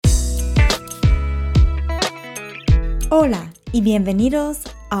Hola y bienvenidos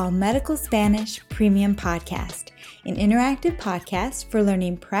al Medical Spanish Premium Podcast, an interactive podcast for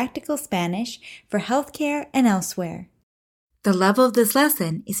learning practical Spanish for healthcare and elsewhere. The level of this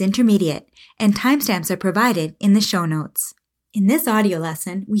lesson is intermediate, and timestamps are provided in the show notes. In this audio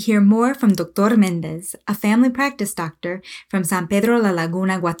lesson, we hear more from Dr. Mendez, a family practice doctor from San Pedro La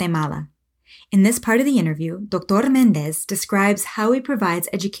Laguna, Guatemala. In this part of the interview, Dr. Mendez describes how he provides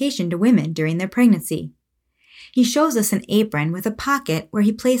education to women during their pregnancy. He shows us an apron with a pocket where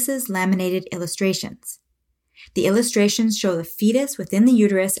he places laminated illustrations. The illustrations show the fetus within the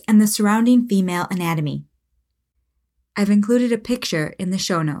uterus and the surrounding female anatomy. I've included a picture in the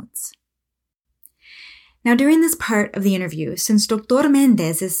show notes. Now, during this part of the interview, since Dr.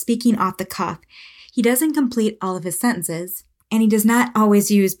 Mendez is speaking off the cuff, he doesn't complete all of his sentences, and he does not always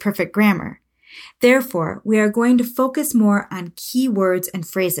use perfect grammar. Therefore, we are going to focus more on key words and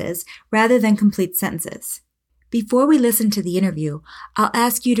phrases rather than complete sentences. Before we listen to the interview, I'll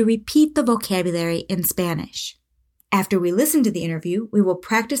ask you to repeat the vocabulary in Spanish. After we listen to the interview, we will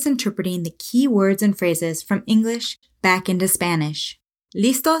practice interpreting the key words and phrases from English back into Spanish.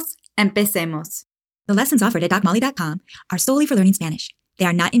 ¿Listos? Empecemos. The lessons offered at DocMolly.com are solely for learning Spanish. They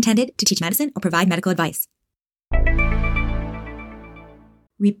are not intended to teach medicine or provide medical advice.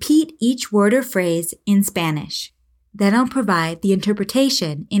 Repeat each word or phrase in Spanish. Then I'll provide the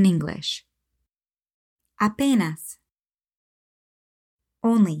interpretation in English. Apenas.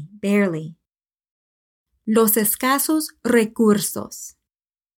 Only, barely. Los escasos recursos.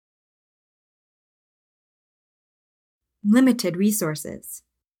 Limited resources.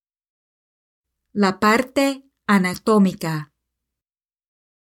 La parte anatómica.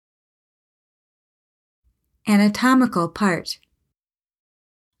 Anatomical part.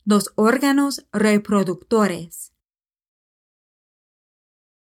 Los órganos reproductores.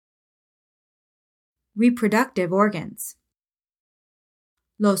 Reproductive organs.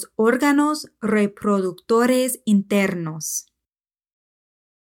 Los órganos reproductores internos.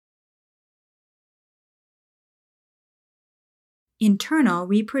 Internal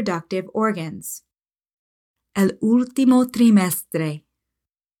reproductive organs. El último trimestre.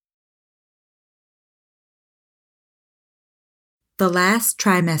 The last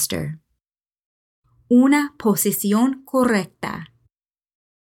trimester. Una posición correcta.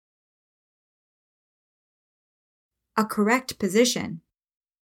 A correct position.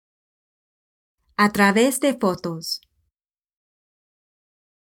 A través de fotos.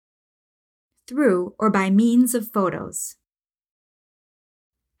 Through or by means of photos.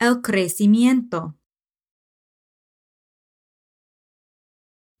 El crecimiento.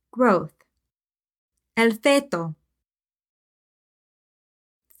 Growth. El feto.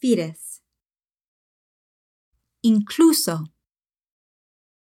 Fetus. Incluso.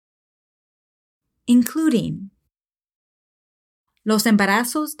 Including. Los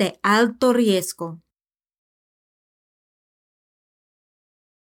embarazos de alto riesgo.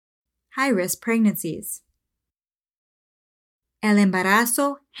 High-risk pregnancies. El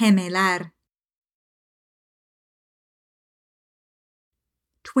embarazo gemelar.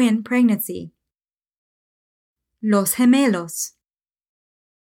 Twin pregnancy. Los gemelos.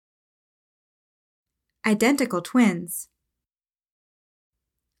 Identical twins.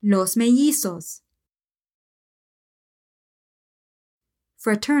 Los mellizos.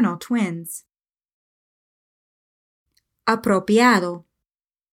 Fraternal twins. Apropiado.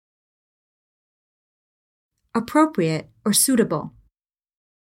 Appropriate or suitable.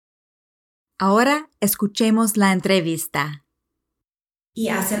 Ahora escuchemos la entrevista. ¿Y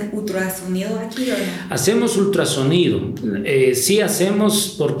hacen ultrasonido aquí o no? Hacemos ultrasonido. Sí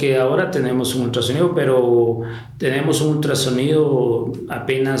hacemos porque ahora tenemos un ultrasonido, pero tenemos un ultrasonido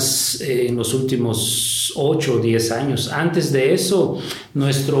apenas en los últimos 8 o 10 años. Antes de eso,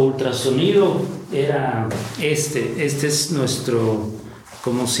 nuestro ultrasonido era este. Este es nuestro,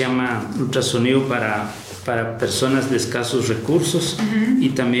 ¿cómo se llama? Ultrasonido para personas de escasos recursos y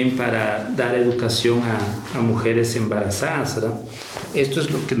también para dar educación a mujeres embarazadas, ¿verdad? Esto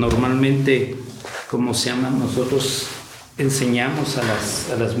es lo que normalmente, ¿cómo se llama? Nosotros enseñamos a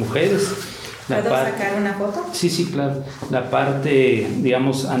las mujeres. ¿Puedo sacar una foto? Sí, claro. La parte,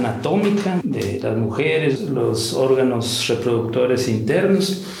 digamos, anatómica de las mujeres, los órganos reproductores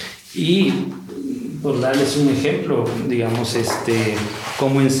internos y, por darles un ejemplo, digamos,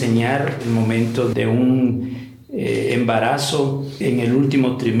 cómo enseñar el momento de un embarazo en el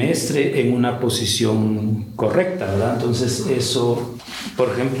último trimestre en una posición correcta, ¿verdad? Entonces eso, por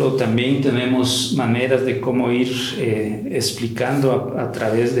ejemplo, también tenemos maneras de cómo ir explicando a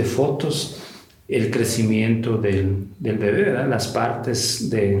través de fotos el crecimiento del bebé, ¿verdad? Las partes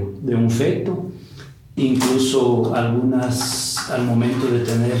de un feto incluso al momento de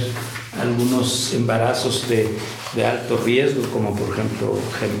tener algunos embarazos de alto riesgo, como por ejemplo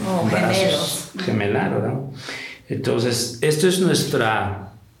embarazos gemelares, ¿no? Entonces, esto es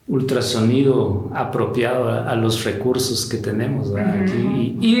nuestra ultrasonido apropiado a los recursos que tenemos, ¿verdad?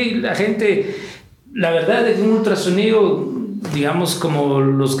 Aquí. Y la gente, la verdad es que un ultrasonido, digamos, como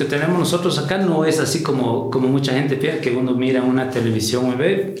los que tenemos nosotros acá, no es así como mucha gente piensa, que uno mira una televisión y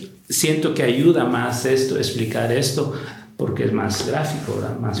ve. Siento que ayuda más explicar esto, porque es más gráfico,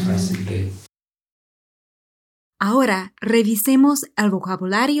 ¿verdad? Más fácil de... Ahora, revisemos el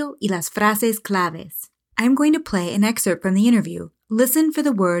vocabulario y las frases claves. I'm going to play an excerpt from the interview. Listen for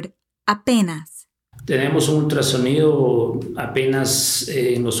the word apenas. Tenemos un ultrasonido apenas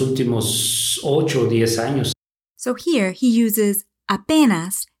en los últimos 8 o 10 años. So here he uses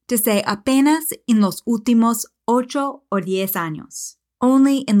apenas to say apenas en los últimos 8 o 10 años.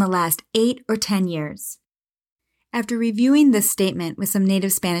 Only in the last 8 or 10 years. After reviewing this statement with some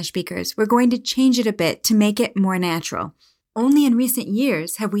native Spanish speakers, we're going to change it a bit to make it more natural. Only in recent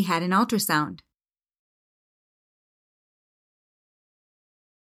years have we had an ultrasound.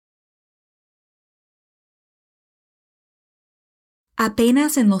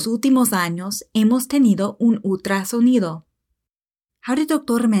 Apenas en los últimos años hemos tenido un ultrasonido. How did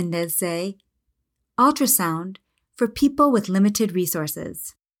Dr. Mendez say? Ultrasound for people with limited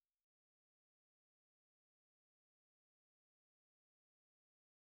resources.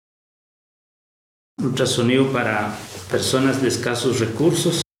 Ultrasonido para personas de escasos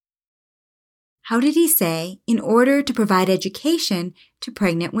recursos. How did he say, in order to provide education to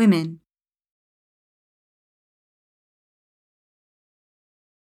pregnant women?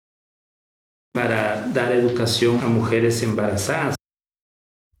 Para dar educación a mujeres embarazadas.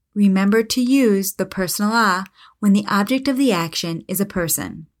 Remember to use the personal a when the object of the action is a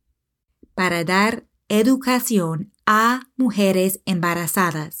person. Para dar educación a mujeres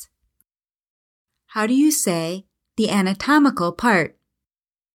embarazadas. How do you say the anatomical part?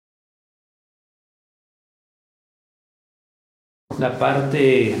 La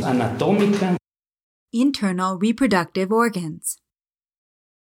parte anatómica. Internal reproductive organs.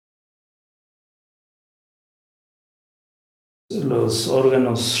 Los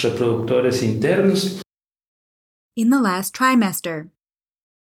órganos reproductores internos. In the last trimester.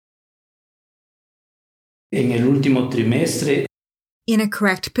 En el último trimestre. In a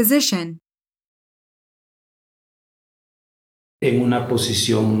correct position. En una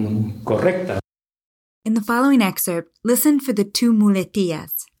posición correcta. In the following excerpt, listen for the two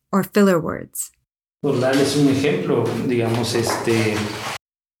muletillas, or filler words. Por darles un ejemplo, digamos,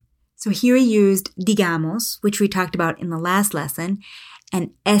 So here he used digamos, which we talked about in the last lesson,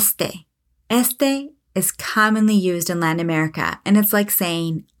 and este. Este is commonly used in Latin America, and it's like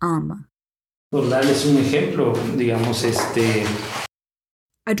saying Por darles un ejemplo, digamos,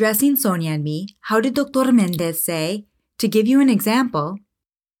 Addressing Sonia and me, how did Dr. Mendez say, to give you an example?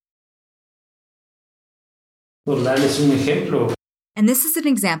 Por darles un ejemplo. And this is an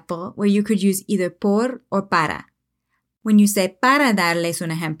example where you could use either por or para. When you say para darles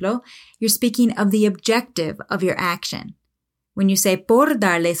un ejemplo, you're speaking of the objective of your action. When you say por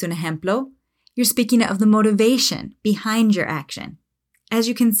darles un ejemplo, you're speaking of the motivation behind your action. As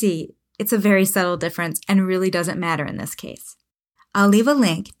you can see, it's a very subtle difference and really doesn't matter in this case. I'll leave a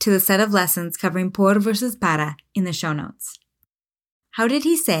link to the set of lessons covering por versus para in the show notes. How did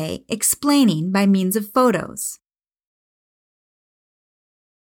he say explaining by means of photos?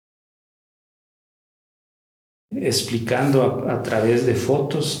 Explicando a través de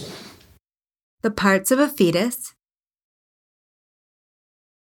fotos. The parts of a fetus.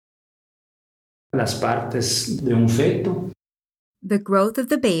 Las partes de un feto. The growth of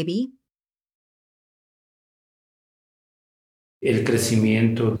the baby. El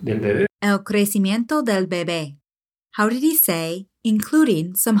crecimiento del bebé. El crecimiento del bebé. How did he say,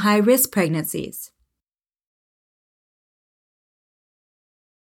 including some high-risk pregnancies?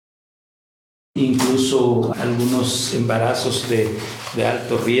 Incluso algunos embarazos de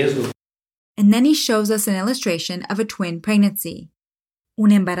alto riesgo. And then he shows us an illustration of a twin pregnancy.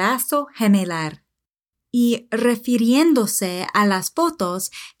 Un embarazo gemelar. Y refiriéndose a las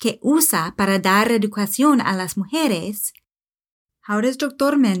fotos que usa para dar educación a las mujeres, how does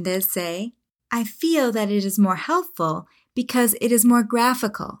Dr. Mendez say, I feel that it is more helpful because it is more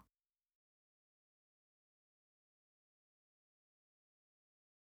graphical?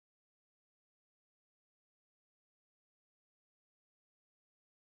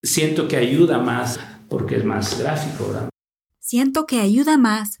 Siento que ayuda más porque es más gráfico, ¿verdad? Siento que ayuda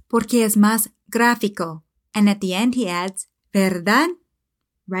más porque es más gráfico. And at the end he adds, ¿verdad?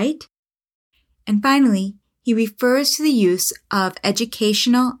 Right? And finally, he refers to the use of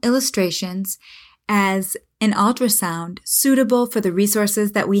educational illustrations as an ultrasound suitable for the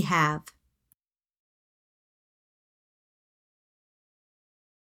resources that we have.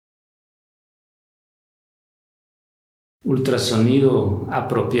 Ultrasonido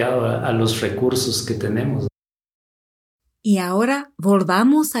apropiado a los recursos que tenemos. Y ahora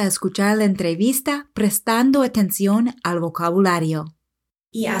volvamos a escuchar la entrevista prestando atención al vocabulario.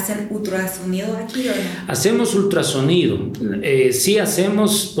 ¿Y hacen ultrasonido aquí o no? Hacemos ultrasonido. Sí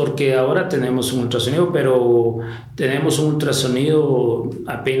hacemos porque ahora tenemos un ultrasonido, pero tenemos un ultrasonido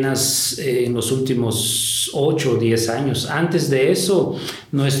apenas en los últimos 8 o 10 años. Antes de eso,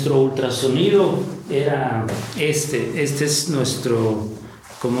 nuestro ultrasonido era este. Este es nuestro,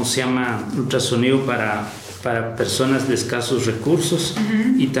 ¿cómo se llama? Ultrasonido para personas de escasos recursos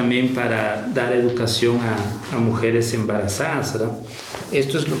y también para dar educación a mujeres embarazadas, ¿verdad?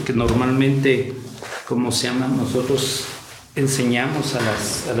 Esto es lo que normalmente, ¿cómo se llama? Nosotros enseñamos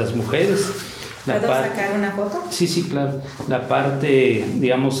a las mujeres. ¿Puedo sacar una foto? Sí, claro. La parte,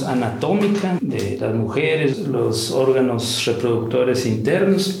 digamos, anatómica de las mujeres, los órganos reproductores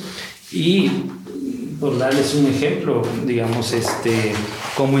internos y, por darles un ejemplo, digamos,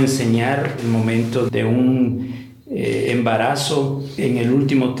 cómo enseñar el momento de un embarazo en el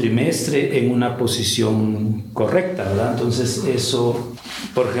último trimestre en una posición correcta, ¿verdad? Entonces eso,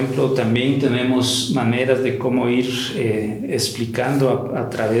 por ejemplo, también tenemos maneras de cómo ir explicando a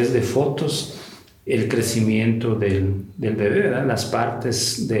través de fotos el crecimiento del bebé, ¿verdad? Las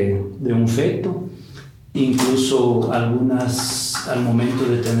partes de un feto, incluso algunas al momento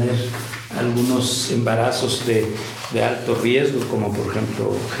de tener algunos embarazos de alto riesgo, como por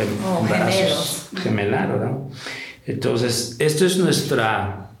ejemplo embarazos gemelar, ¿verdad? Entonces, esto es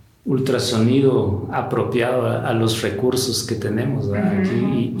nuestra ultrasonido apropiado a los recursos que tenemos, ¿verdad?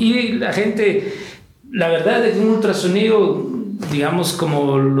 Aquí. Y la gente, la verdad es que un ultrasonido, digamos,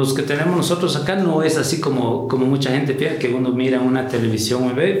 como los que tenemos nosotros acá, no es así como mucha gente piensa, que uno mira una televisión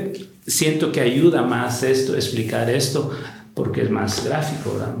y ve. Siento que ayuda más explicar esto, porque es más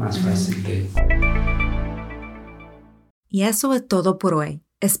gráfico, ¿verdad? Más fácil que... Y eso es todo por hoy.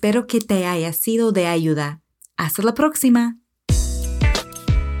 Espero que te haya sido de ayuda. Hasta la próxima.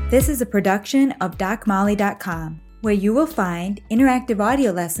 This is a production of DocMolly.com, where you will find interactive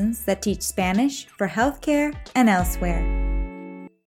audio lessons that teach Spanish for healthcare and elsewhere.